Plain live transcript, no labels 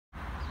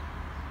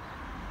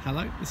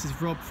Hello, this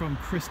is Rob from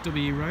Chris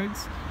W.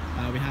 Rhodes.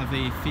 We have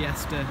the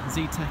Fiesta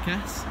Zetec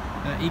S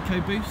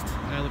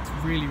Ecoboost. Looks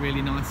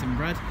really nice in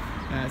red.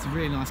 It's a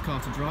really nice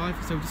car to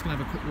drive, so we're just going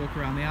to have a quick walk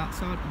around the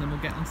outside and then we'll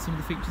get on to some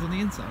of the features on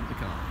the inside of the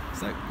car.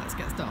 So let's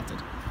get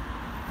started.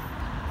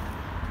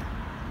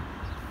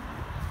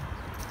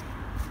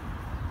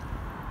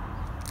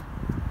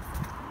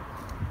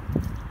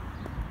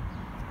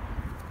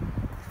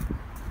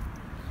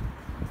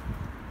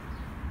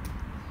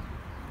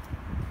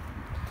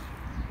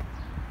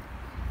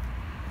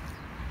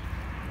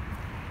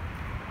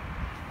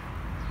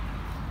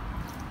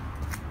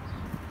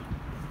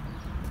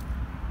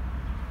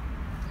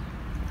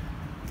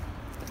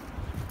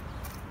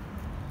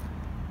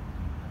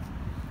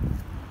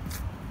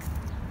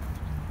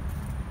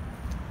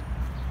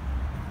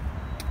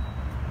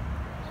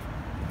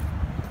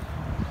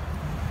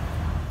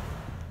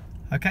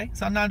 Okay,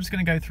 so I'm now just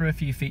going to go through a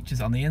few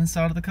features on the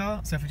inside of the car.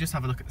 So if we just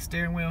have a look at the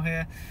steering wheel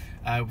here,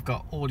 we've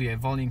got audio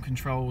volume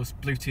controls,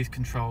 Bluetooth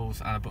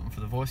controls and a button for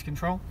the voice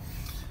control.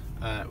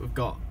 We've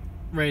got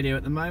radio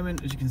at the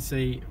moment. As you can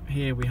see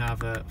here, we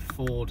have a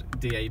Ford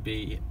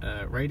DAB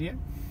radio.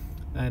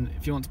 And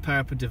if you want to pair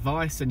up a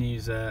device and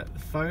use the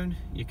phone,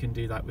 you can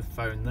do that with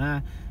phone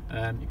there.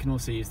 You can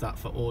also use that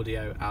for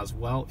audio as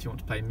well if you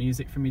want to play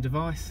music from your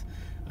device.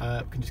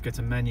 You can just go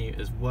to menu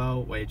as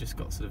well, where you just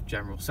got sort of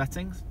general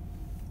settings.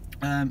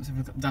 So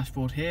we've got the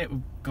dashboard here.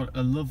 We've got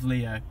a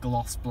lovely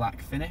gloss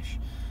black finish.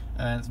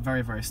 It's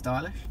very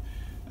stylish.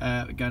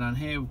 We go down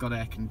here. We've got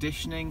air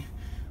conditioning.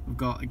 We've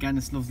got again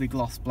this lovely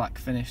gloss black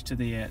finish to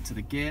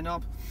the gear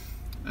knob.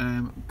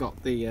 We've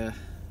got the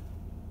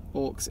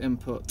aux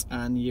input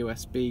and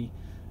USB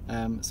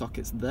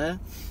sockets there.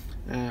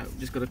 We've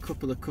just got a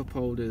couple of cup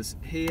holders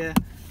here.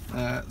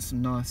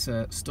 Some nice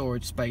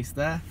storage space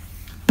there.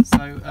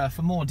 So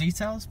for more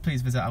details,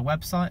 please visit our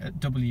website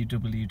at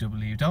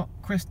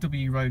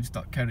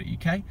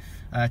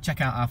www.chriswroads.co.uk.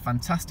 Check out our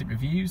fantastic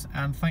reviews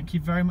and thank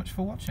you very much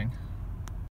for watching.